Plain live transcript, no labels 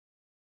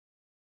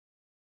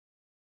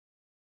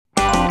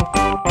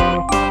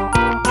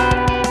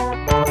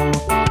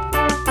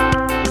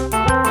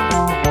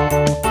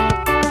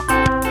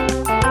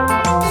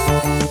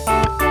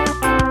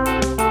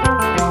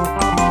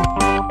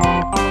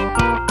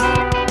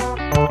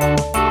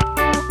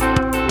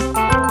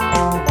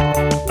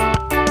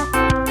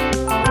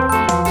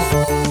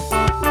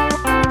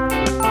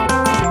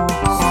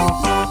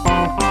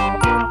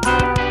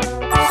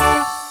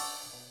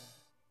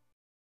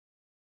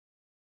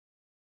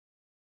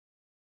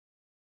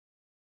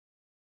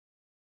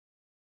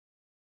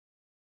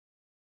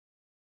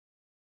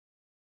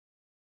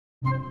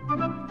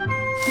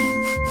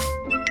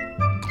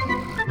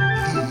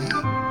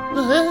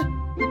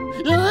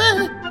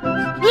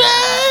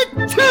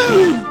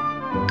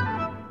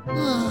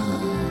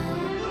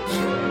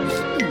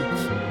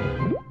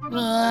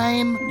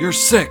You're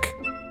sick.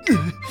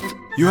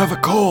 You have a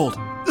cold.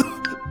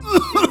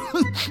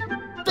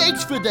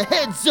 Thanks for the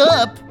heads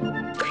up.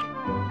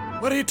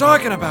 What are you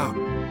talking about?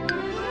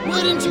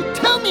 Why didn't you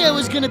tell me I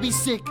was gonna be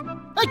sick?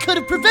 I could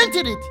have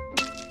prevented it.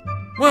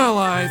 Well,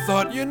 I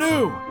thought you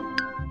knew.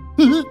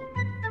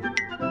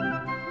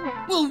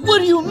 Well, what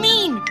do you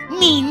mean,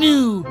 me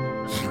knew?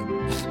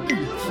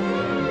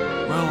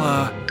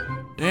 Well,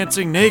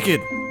 dancing naked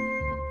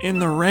in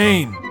the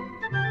rain.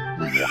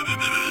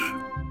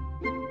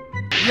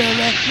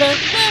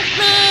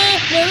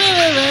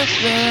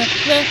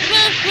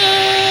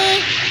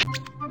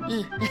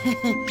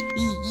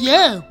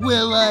 Yeah,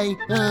 well,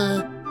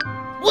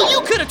 well,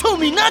 you could have told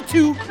me not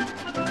to!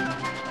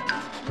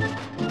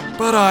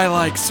 But I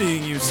like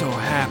seeing you so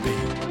happy.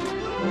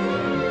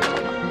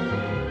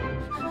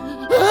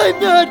 I'm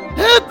not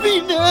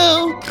happy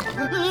now!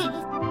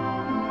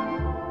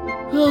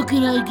 How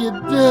can I get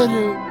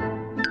better?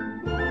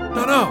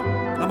 No,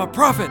 I'm a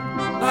prophet,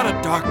 not a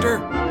doctor.